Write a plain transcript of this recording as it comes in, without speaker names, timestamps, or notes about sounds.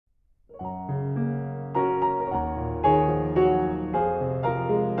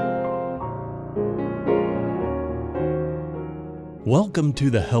Welcome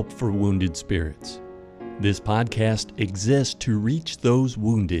to the Help for Wounded Spirits. This podcast exists to reach those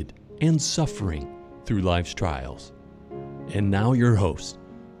wounded and suffering through life's trials. And now your hosts,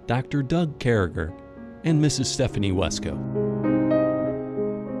 Dr. Doug Carragher and Mrs. Stephanie Wesco.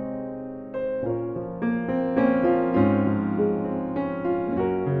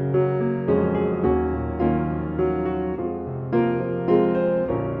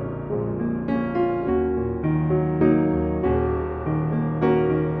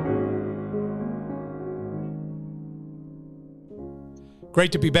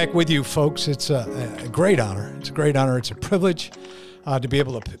 Great to be back with you, folks. It's a great honor. It's a great honor. It's a privilege to be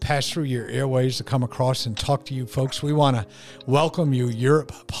able to pass through your airways, to come across and talk to you folks. We want to welcome you,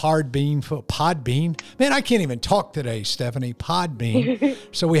 Europe, Podbean. Man, I can't even talk today, Stephanie. Podbean.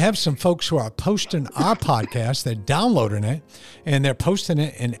 So we have some folks who are posting our podcast. They're downloading it, and they're posting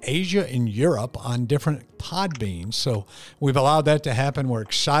it in Asia and Europe on different Podbean. So we've allowed that to happen. We're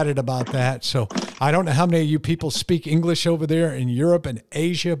excited about that. So I don't know how many of you people speak English over there in Europe and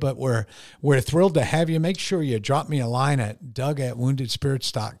Asia, but we're thrilled to have you. Make sure you drop me a line at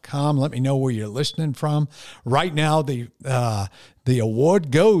doug@woundedspirits.com. Let me know where you're listening from. Right now, the award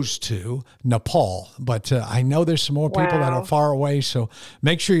goes to Nepal, but I know there's some more people that are far away. So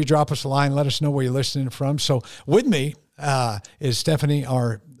make sure you drop us a line. Let us know where you're listening from. So with me is Stephanie,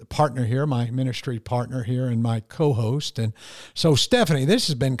 our partner here, my ministry partner here, and my co-host. And so, Stephanie, this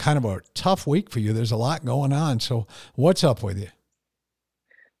has been kind of a tough week for you. There's a lot going on. So what's up with you?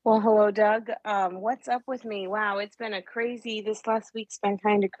 Well, hello, Doug. What's up with me? Wow, this last week's been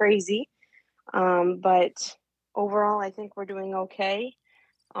kind of crazy. But overall, I think we're doing okay.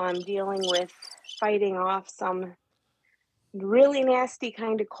 I'm dealing with fighting off some really nasty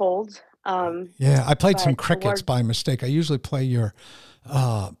kind of cold. I played some crickets by mistake. I usually play your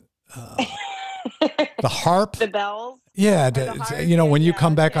the harp, the bells. Yeah, when you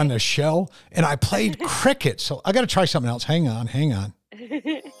come back okay. on the show, and I played cricket. So I got to try something else. Hang on.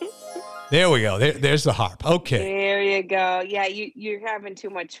 There we go. There's the harp. Okay. There you go. Yeah, you're having too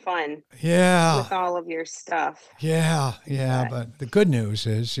much fun. Yeah. With all of your stuff. Yeah. But the good news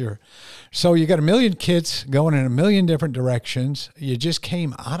is you got a million kids going in a million different directions. You just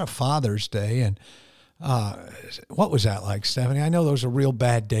came out of Father's Day, and what was that like, Stephanie? I know those are real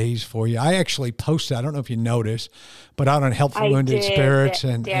bad days for you. I actually posted, I don't know if you noticed, but out on Help for Wounded Spirits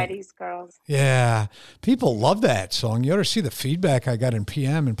and Daddy's Girls. Yeah. People love that song. You ought to see the feedback I got in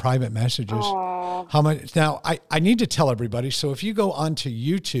PM and private messages. Aww. How much? Now, I need to tell everybody. So if you go onto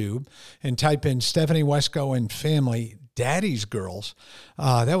YouTube and type in Stephanie Wesco and Family, Daddy's Girls,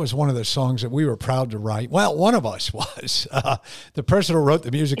 that was one of the songs that we were proud to write. Well, one of us was. The person who wrote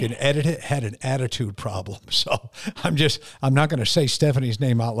the music and edited it had an attitude problem. So I'm not going to say Stephanie's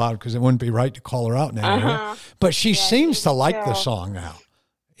name out loud because it wouldn't be right to call her out now. But she seems to like the song now.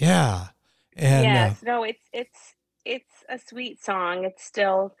 Yeah. And yes, no, it's a sweet song. It's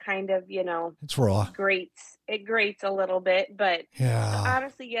still kind of, it's raw. It grates a little bit, but yeah.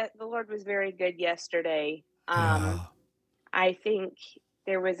 Honestly, the Lord was very good yesterday. I think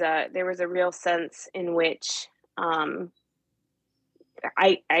there was a real sense in which there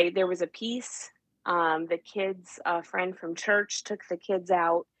was a peace. The kids, a friend from church took the kids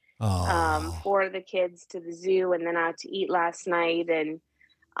out for the kids to the zoo and then out to eat last night, and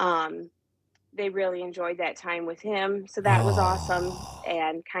they really enjoyed that time with him. So that was awesome,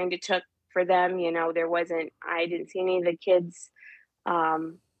 and kind of took for them. I didn't see any of the kids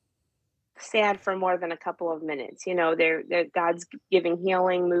sad for more than a couple of minutes. They're God's giving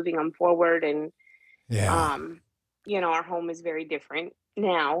healing, moving them forward, and our home is very different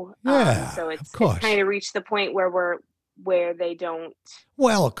now. So it's kind of reached the point where they don't.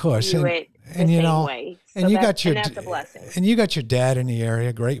 Well, of course, do it the same way. So and that's a blessing. And you got your dad in the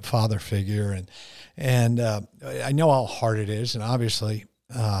area, great father figure, and I know how hard it is, and obviously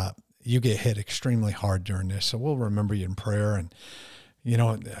you get hit extremely hard during this. So we'll remember you in prayer, and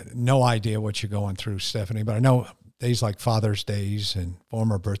no idea what you're going through, Stephanie, but I know days like Father's Days and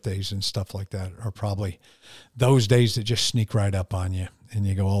former birthdays and stuff like that are probably those days that just sneak right up on you, and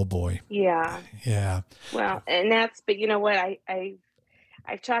you go, oh boy. Yeah. Well, but you know what?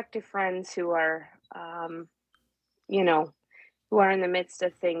 I've talked to friends who are, who are in the midst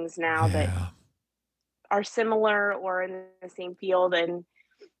of things now that are similar or in the same field, and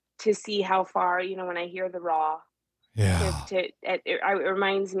to see how far, when I hear the raw, it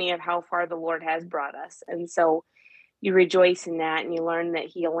reminds me of how far the Lord has brought us. And so you rejoice in that, and you learn that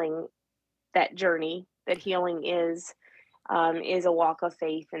healing, that journey, that healing is is a walk of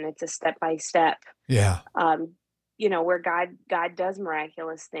faith, and it's a step by step. Yeah. Where God does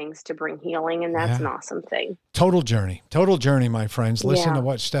miraculous things to bring healing, and that's an awesome thing. Total journey, my friends. Listen Yeah. to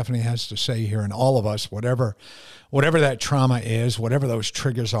what Stephanie has to say here, and all of us, whatever that trauma is, whatever those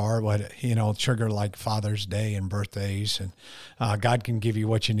triggers are, trigger like Father's Day and birthdays, and God can give you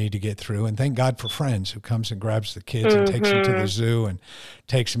what you need to get through. And thank God for friends who comes and grabs the kids and takes them to the zoo and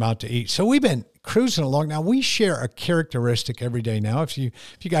takes them out to eat. So we've been cruising along. Now we share a characteristic every day now. If you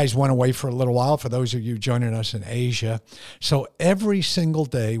guys went away for a little while, for those of you joining us in Asia, so every single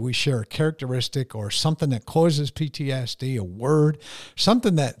day we share a characteristic or something that causes PTSD, a word,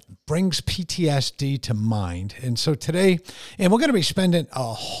 something that brings PTSD to mind. And so today, and we're going to be spending a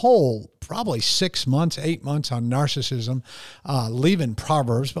whole probably 6 months, 8 months on narcissism, leaving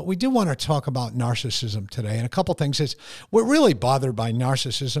Proverbs, but we do want to talk about narcissism today. And a couple things is we're really bothered by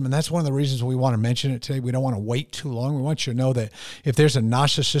narcissism, and that's one of the reasons we want to mention it today. We don't want to wait too long. We want you to know that if there's a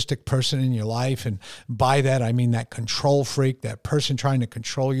narcissistic person in your life, and by that I mean that control freak, that person trying to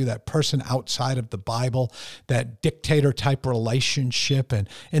control you, that person outside of the Bible, that dictator type relationship, and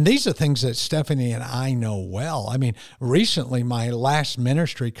these are things that Stephanie and I know well. I mean, recently my last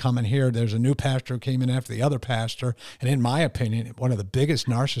ministry coming here, there's a new pastor who came in after the other pastor, and in my opinion, one of the biggest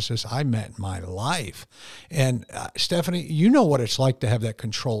narcissists I met in my life. And Stephanie, you know what it's like to have that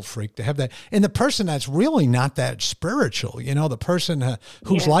control freak, to have that, and the person that's really not that spiritual, the person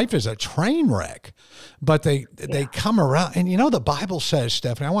whose life is a train wreck, but they come around. And the Bible says,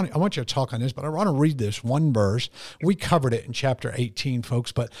 Stephanie, I want you to talk on this, but I want to read this one verse. We covered it in chapter 18,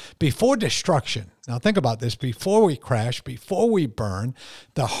 folks, but before destruction, now think about this, before we crash, before we burn,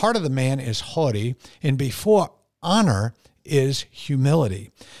 the heart of the man is haughty, and before honor is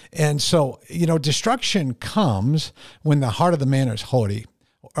humility. And so, destruction comes when the heart of the man is haughty,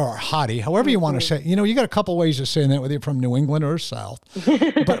 or haughty, however you want to say it. You got a couple ways of saying that, whether you're from New England or South.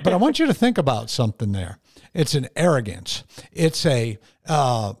 but I want you to think about something there. It's an arrogance. It's a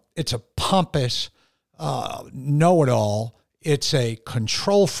pompous know-it-all. It's a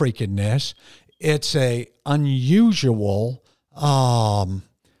control freakedness. It's a unusual,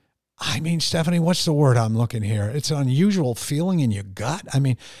 Stephanie, what's the word I'm looking here? It's an unusual feeling in your gut. I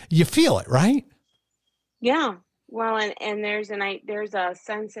mean, you feel it, right? Yeah. Well, and there's a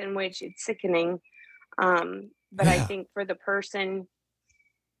sense in which it's sickening. But I think for the person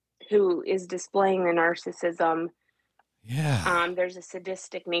who is displaying the narcissism, there's a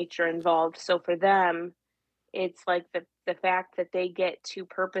sadistic nature involved. So for them, it's like the fact that they get to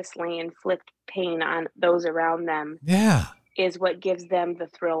purposely inflict pain on those around them is what gives them the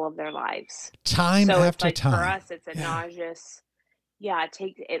thrill of their lives. Time after time. For us, it's a nauseous,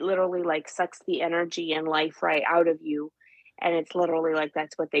 it literally like sucks the energy and life right out of you. And it's literally like,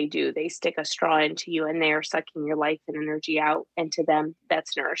 that's what they do. They stick a straw into you and they are sucking your life and energy out. And to them,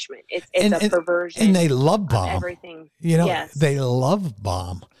 that's nourishment. It's a perversion. And they love bomb. Everything. They love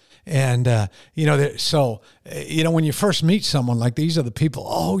bomb. And, when you first meet someone, like these are the people,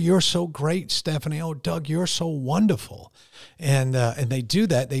 oh, you're so great, Stephanie. Oh, Doug, you're so wonderful. And they do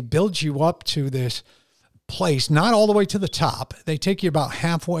that. They build you up to this place, not all the way to the top. They take you about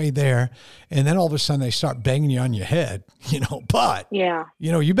halfway there, and then all of a sudden they start banging you on your head, but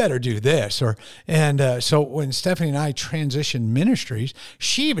you better do this. So when Stephanie and I transitioned ministries,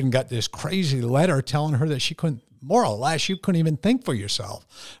 she even got this crazy letter telling her that she couldn't, more or less, you couldn't even think for yourself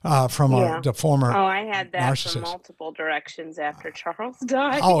from the former I had that narcissist. from multiple directions after Charles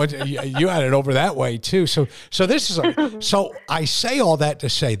died. You had it over that way too. So this is so I say all that to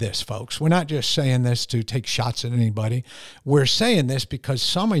say this, folks. We're not just saying this to take shots at anybody. We're saying this because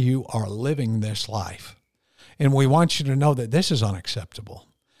some of you are living this life, and we want you to know that this is unacceptable.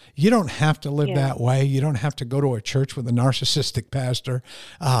 You don't have to live that way. You don't have to go to a church with a narcissistic pastor.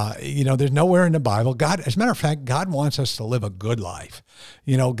 There's nowhere in the Bible. God, as a matter of fact, God wants us to live a good life.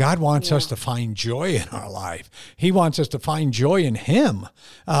 God wants us to find joy in our life. He wants us to find joy in Him.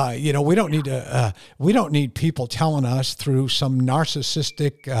 We don't need to. We don't need people telling us through some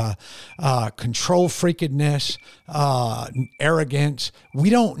narcissistic control freakedness, arrogance. We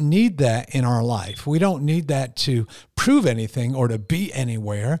don't need that in our life. We don't need that to prove anything or to be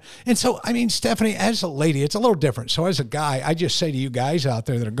anywhere. And so, Stephanie, as a lady, it's a little different. So as a guy, I just say to you guys out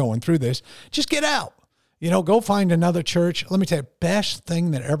there that are going through this, just get out. Go find another church. Let me tell you, best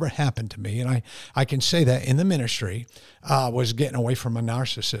thing that ever happened to me, and I can say that in the ministry, was getting away from a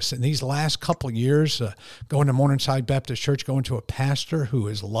narcissist. And these last couple of years, going to Morningside Baptist Church, going to a pastor who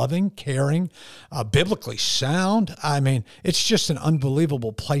is loving, caring, biblically sound. It's just an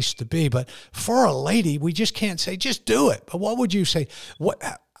unbelievable place to be. But for a lady, we just can't say, just do it. But what would you say?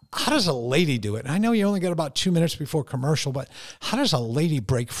 how does a lady do it? And I know you only got about 2 minutes before commercial, but how does a lady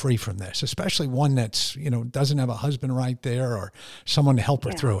break free from this, especially one that's, doesn't have a husband right there or someone to help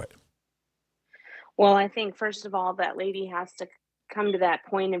her through it? Well, I think first of all, that lady has to come to that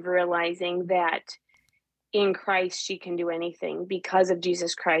point of realizing that in Christ, she can do anything because of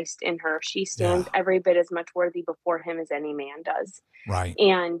Jesus Christ in her. She stands every bit as much worthy before him as any man does. Right.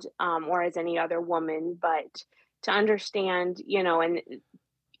 And, or as any other woman, but to understand, and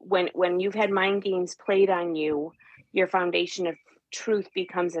when you've had mind games played on you, your foundation of truth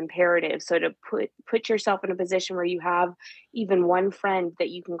becomes imperative. So to put yourself in a position where you have even one friend that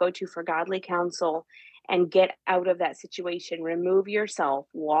you can go to for godly counsel and get out of that situation, remove yourself,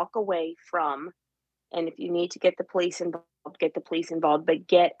 walk away from, and if you need to get the police involved, but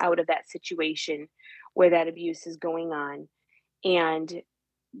get out of that situation where that abuse is going on. And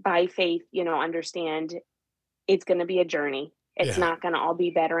by faith, understand it's going to be a journey. It's not going to all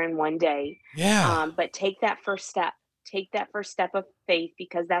be better in one day. Yeah. But take that first step. Take that first step of faith,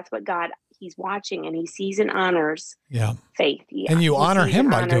 because that's what he's watching, and he sees and honors faith. And you honor him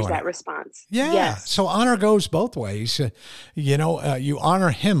by doing that it. Response. Yeah. Yes. So honor goes both ways. You honor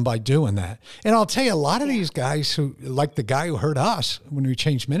him by doing that. And I'll tell you, a lot of these guys who, like the guy who hurt us when we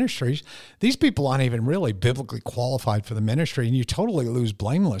changed ministries, these people aren't even really biblically qualified for the ministry. And you totally lose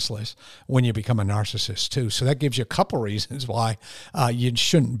blamelessness when you become a narcissist too. So that gives you a couple reasons why you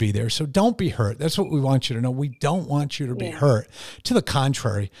shouldn't be there. So don't be hurt. That's what we want you to know. We don't want you to be hurt. To the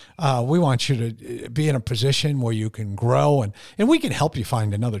contrary, we want you to be in a position where you can grow, and we can help you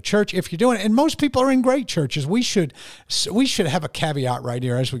find another church if you're doing it. And most people are in great churches. We should have a caveat right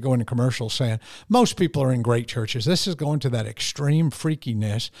here as we go into commercials saying most people are in great churches. This is going to that extreme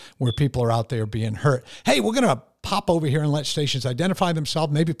freakiness where people are out there being hurt. Hey, we're going to pop over here and let stations identify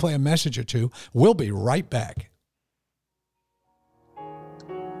themselves, maybe play a message or two. We'll be right back.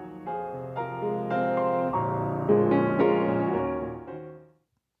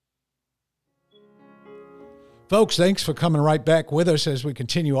 Folks, thanks for coming right back with us as we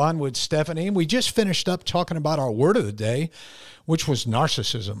continue on with Stephanie. We just finished up talking about our word of the day, which was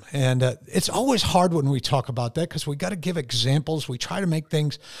narcissism. And it's always hard when we talk about that because we got to give examples. We try to make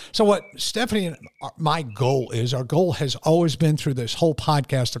things. So what Stephanie and my goal is, our goal has always been through this whole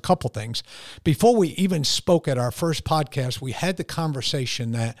podcast, a couple things. Before we even spoke at our first podcast, we had the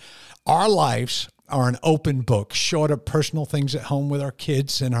conversation that our lives are an open book, short of personal things at home with our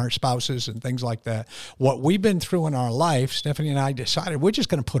kids and our spouses and things like that. What we've been through in our life, Stephanie and I decided we're just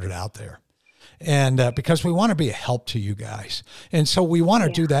going to put it out there. And because we want to be a help to you guys. And so we want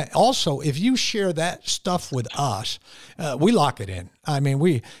to do that. Also, if you share that stuff with us, we lock it in. I mean,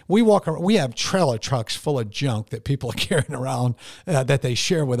 we walk around, we have trailer trucks full of junk that people are carrying around that they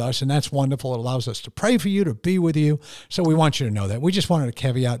share with us. And that's wonderful. It allows us to pray for you, to be with you. So we want you to know that. We just wanted to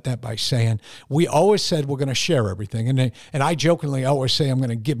caveat that by saying, we always said we're going to share everything. And I jokingly always say I'm going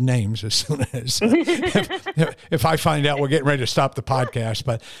to give names as soon as, if I find out we're getting ready to stop the podcast.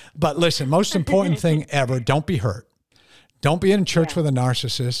 But listen, most important thing ever, don't be hurt. Don't be in church with a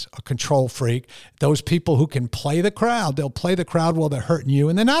narcissist, a control freak. Those people who can play the crowd, they'll play the crowd while they're hurting you.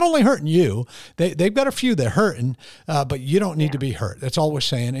 And they're not only hurting you, they've got a few they're hurting, but you don't need to be hurt. That's all we're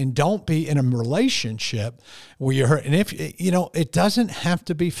saying. And don't be in a relationship where you're hurt. And if, it doesn't have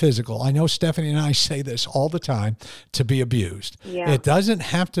to be physical. I know Stephanie and I say this all the time, to be abused. Yeah. It doesn't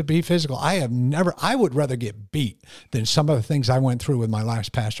have to be physical. I would rather get beat than some of the things I went through with my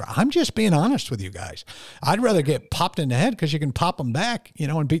last pastor. I'm just being honest with you guys. I'd rather get popped in the head because you can pop them back,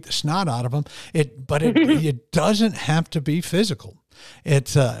 and beat the snot out of them. But it doesn't have to be physical.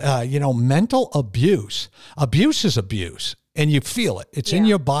 It's, mental abuse. Abuse is abuse. And you feel it. It's in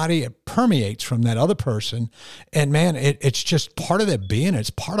your body. It permeates from that other person. And man, it's just part of their being. It's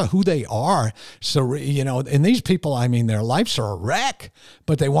part of who they are. So, and these people, I mean, their lives are a wreck,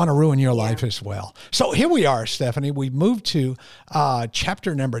 but they want to ruin your life as well. So here we are, Stephanie. We moved to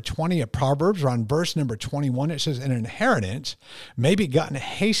chapter number 20 of Proverbs. We're on verse number 21. It says, an inheritance may be gotten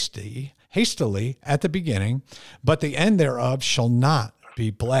hastily at the beginning, but the end thereof shall not be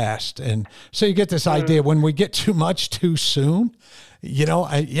blessed. And so you get this idea, when we get too much too soon, you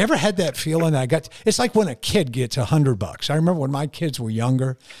ever had that feeling? It's like when a kid gets $100. I remember when my kids were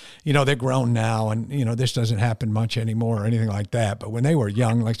younger, they're grown now and, this doesn't happen much anymore or anything like that. But when they were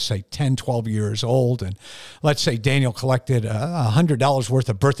young, let's say 10, 12 years old, and let's say Daniel collected $100 worth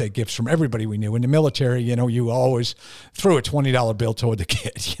of birthday gifts from everybody we knew. In the military, you always threw a $20 bill toward the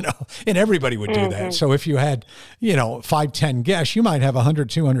kid, and everybody would do that. So if you had, 5, 10 guests, you might have $100,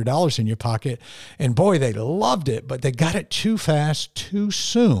 $200 in your pocket. And boy, they loved it, but they got it too fast, passed too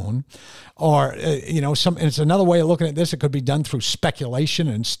soon, or it's another way of looking at this. It could be done through speculation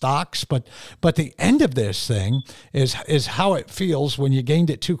in stocks, but the end of this thing is how it feels when you gained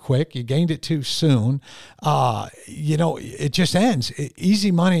it too quick, you gained it too soon. It just ends.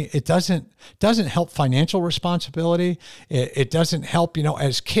 Easy money. It doesn't help financial responsibility. It doesn't help.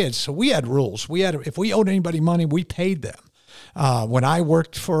 As kids. So we had rules. If we owed anybody money, we paid them. When I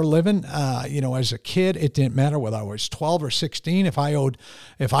worked for a living, as a kid, it didn't matter whether I was 12 or 16. If I owed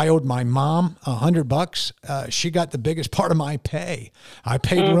my mom $100, she got the biggest part of my pay. I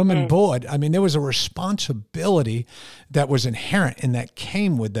paid room and board. I mean, there was a responsibility that was inherent and that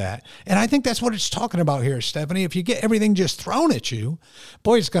came with that. And I think that's what it's talking about here, Stephanie. If you get everything just thrown at you,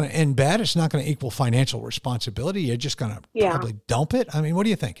 boy, it's going to end bad. It's not going to equal financial responsibility. You're just going to probably dump it. I mean, what are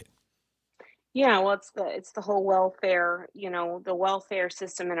you thinking? Yeah, well, it's the whole welfare. The welfare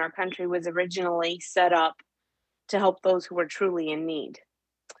system in our country was originally set up to help those who were truly in need.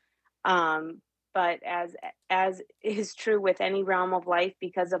 But as is true with any realm of life,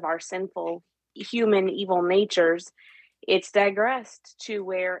 because of our sinful human evil natures, it's digressed to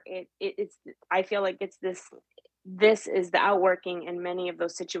where it's. I feel like it's this. This is the outworking in many of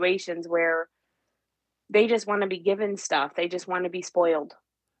those situations where they just want to be given stuff. They just want to be spoiled.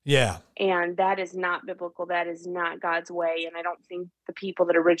 Yeah. And that is not biblical. That is not God's way. And I don't think the people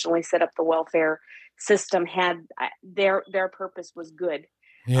that originally set up the welfare system had their purpose was good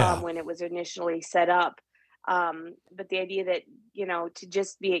when it was initially set up. But the idea that, to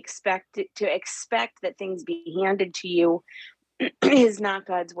just be expect that things be handed to you is not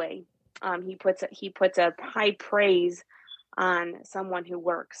God's way. He puts a high praise on someone who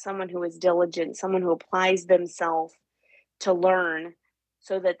works, someone who is diligent, someone who applies themselves to learn,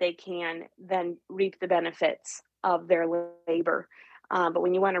 so that they can then reap the benefits of their labor. But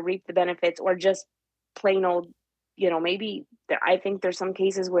when you want to reap the benefits, or just plain old, I think there's some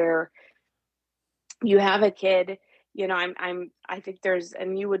cases where you have a kid, I think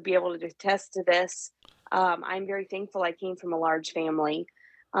and you would be able to attest to this. I'm very thankful I came from a large family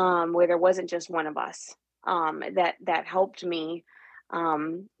where there wasn't just one of us that helped me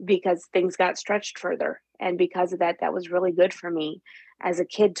because things got stretched further. And because of that, that was really good for me as a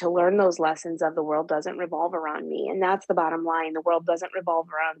kid to learn those lessons of the world doesn't revolve around me. And that's the bottom line. The world doesn't revolve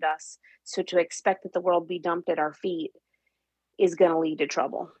around us. So to expect that the world be dumped at our feet is going to lead to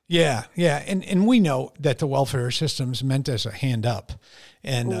trouble. Yeah. Yeah. And we know that the welfare system's meant as a hand up.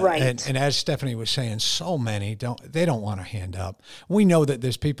 And, right. and as Stephanie was saying, so many don't want a hand up. We know that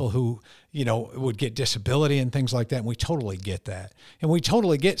there's people who, would get disability and things like that. And we totally get that. And we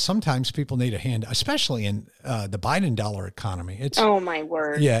totally get sometimes people need a hand, especially in the Biden dollar economy. Oh my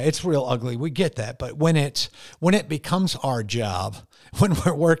word. Yeah, it's real ugly. We get that. But when it becomes our job, when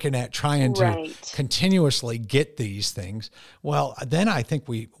we're working at trying to continuously get these things, well, then I think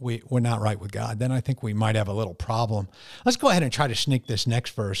we're not right with God. Then I think we might have a little problem. Let's go ahead and try to sneak this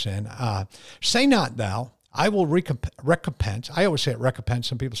next verse in. Say not thou, I will recompense. I always say it recompense.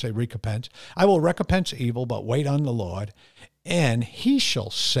 Some people say recompense. I will recompense evil, but wait on the Lord, and he shall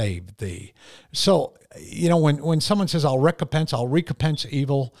save thee. So, when someone says, I'll recompense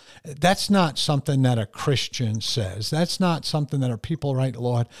evil, that's not something that a Christian says. That's not something that our people right,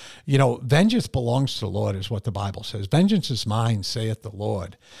 Lord. Vengeance belongs to the Lord is what the Bible says. Vengeance is mine, saith the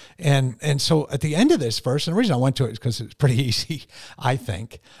Lord. And so at the end of this verse, and the reason I went to it is because it's pretty easy, I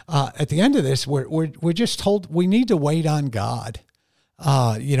think. At the end of this, we're just told we need to wait on God.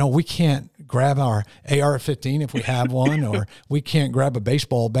 We can't grab our AR-15 if we have one, or we can't grab a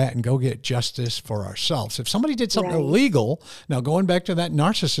baseball bat and go get justice for ourselves. If somebody did something illegal, now going back to that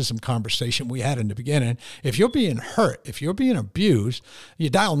narcissism conversation we had in the beginning, if you're being hurt, if you're being abused, you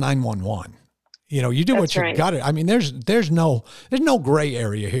dial 911. You do what you got to. I mean, there's no gray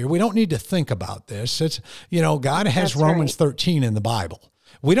area here. We don't need to think about this. It's, God has Romans 13 in the Bible.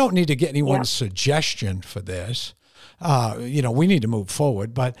 We don't need to get anyone's suggestion for this. We need to move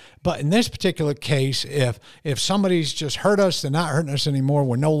forward. But in this particular case, if somebody's just hurt us, they're not hurting us anymore,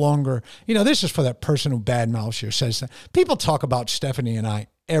 we're no longer, this is for that person who badmouths you, says that. People talk about Stephanie and I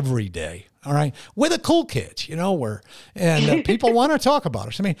every day. All right. We're the cool kids, and people want to talk about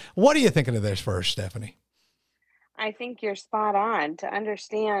us. I mean, what are you thinking of this verse, Stephanie? I think you're spot on to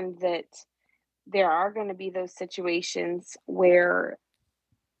understand that there are going to be those situations where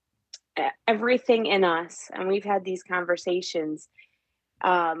everything in us, and we've had these conversations,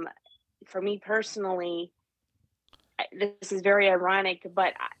 for me personally, this is very ironic,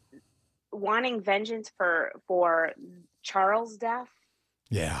 but wanting vengeance for Charles' death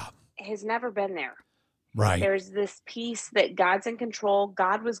has never been there. Right. There's this piece that God's in control.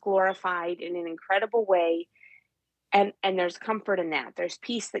 God was glorified in an incredible way. And there's comfort in that. There's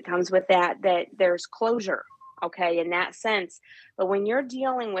peace that comes with that there's closure, okay, in that sense. But when you're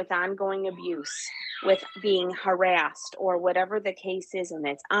dealing with ongoing abuse, with being harassed or whatever the case is, and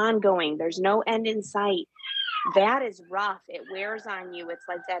it's ongoing, there's no end in sight, that is rough. It wears on you. It's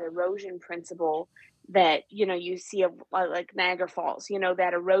like that erosion principle that, you see of like Niagara Falls,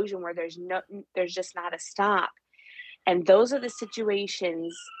 that erosion where there's just not a stop. And those are the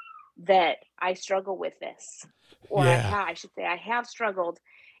situations that I struggle with this, or Yeah. I should say I have struggled.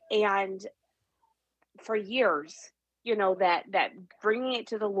 And for years, that bringing it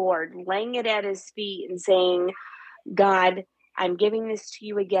to the Lord, laying it at his feet and saying, God, I'm giving this to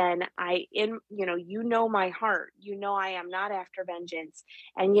you again. My heart, I am not after vengeance.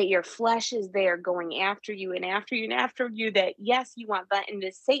 And yet your flesh is there going after you and after you and after you, that yes, you want that. And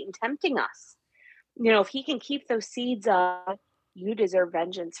it's Satan tempting us. If he can keep those seeds up, you deserve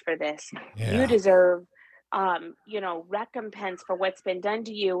vengeance for this. You Yeah. deserve, recompense for what's been done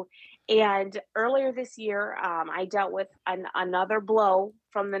to you. And earlier this year, I dealt with another blow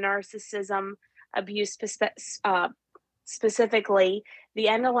from the narcissism abuse, specifically the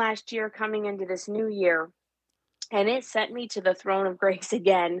end of last year, coming into this new year. And it sent me to the throne of grace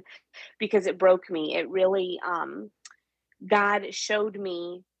again, because it broke me. It really, God showed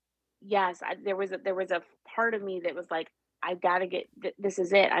me, yes, there was a part of me that was like, I gotta get, this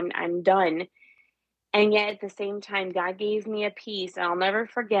is it. I'm done. And yet at the same time, God gave me a peace. And I'll never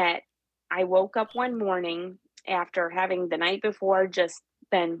forget, I woke up one morning after having the night before just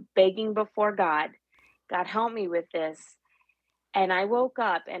been begging before God, God, help me with this. And I woke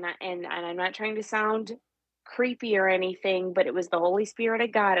up, and I'm not trying to sound creepy or anything, but it was the Holy Spirit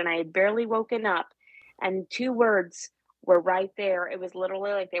of God. And I had barely woken up, and 2 words were right there. It was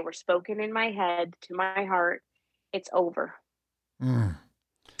literally like they were spoken in my head to my heart. It's over.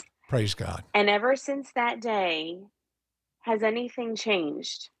 Praise God. And ever since that day, has anything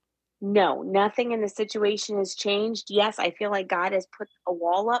changed? No, nothing in the situation has changed. Yes, I feel like God has put a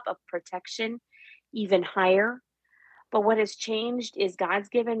wall up of protection even higher. But what has changed is God's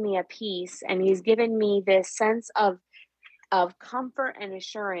given me a peace, and he's given me this sense of comfort and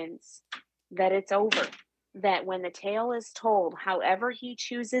assurance that it's over. That when the tale is told, however he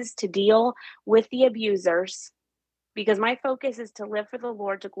chooses to deal with the abusers, because my focus is to live for the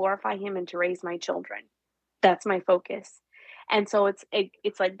Lord, to glorify him, and to raise my children. That's my focus. And so it's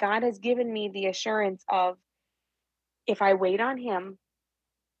like God has given me the assurance of, if I wait on him,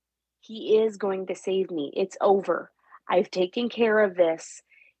 he is going to save me. It's over. I've taken care of this.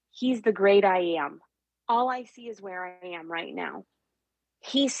 He's the great I am. All I see is where I am right now.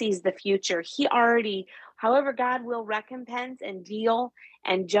 He sees the future. However, God will recompense and deal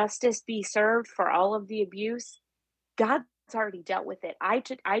and justice be served for all of the abuse. God's already dealt with it. I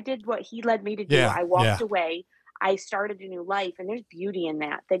did what he led me to do. Yeah. I walked away. I started a new life, and there's beauty in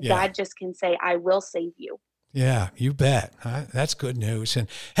that God just can say, I will save you. Yeah, you bet. That's good news. And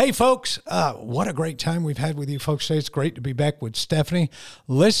hey, folks, what a great time we've had with you folks today. It's great to be back with Stephanie.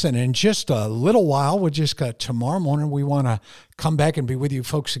 Listen, in just a little while, we just got tomorrow morning, we want to come back and be with you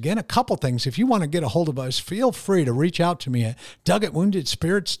folks again. A couple things. If you want to get a hold of us, feel free to reach out to me at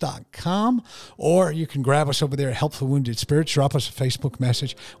doug@woundedspirits.com, or you can grab us over there at Help for Wounded Spirits. Drop us a Facebook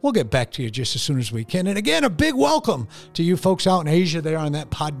message. We'll get back to you just as soon as we can. And again, a big welcome to you folks out in Asia there on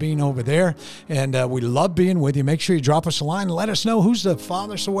that Podbean over there. And we love being with you. Make sure you drop us a line and let us know who's the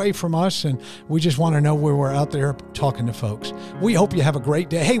farthest away from us. And we just want to know where we're out there talking to folks. We hope you have a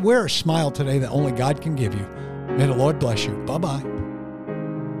great day. Hey, wear a smile today that only God can give you. May the Lord bless you. Bye-bye.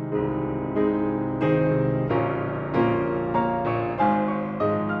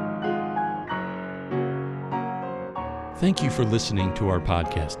 Thank you for listening to our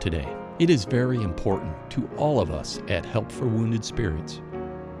podcast today. It is very important to all of us at Help for Wounded Spirits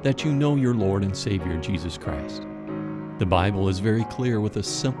that you know your Lord and Savior, Jesus Christ. The Bible is very clear with a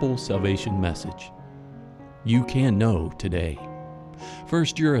simple salvation message. You can know today.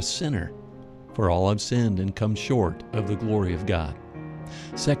 First, you're a sinner, for all have sinned and come short of the glory of God.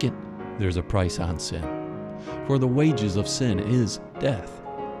 Second, there's a price on sin, for the wages of sin is death.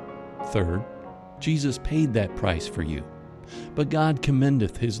 Third, Jesus paid that price for you. But God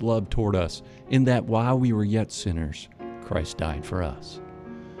commendeth his love toward us, in that while we were yet sinners, Christ died for us.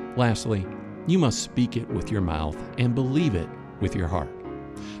 Lastly, you must speak it with your mouth and believe it with your heart,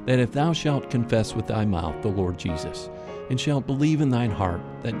 that if thou shalt confess with thy mouth the Lord Jesus, and shalt believe in thine heart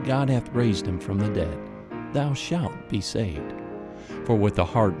that God hath raised him from the dead, thou shalt be saved. For with the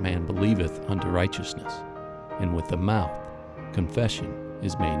heart man believeth unto righteousness, and with the mouth confession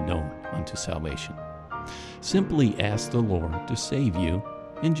is made known unto salvation. Simply ask the Lord to save you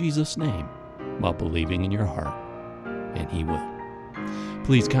in Jesus' name, while believing in your heart and He will.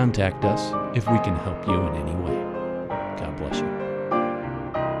 Please contact us if we can help you in any way. God bless you.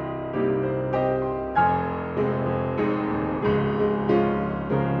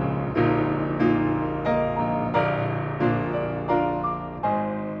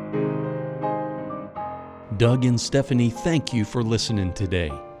 Doug and Stephanie, thank you for listening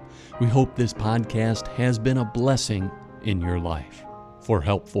today. We hope this podcast has been a blessing in your life. For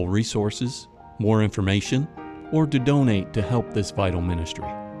helpful resources, more information, or to donate to help this vital ministry,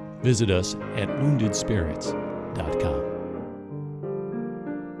 visit us at woundedspirits.com.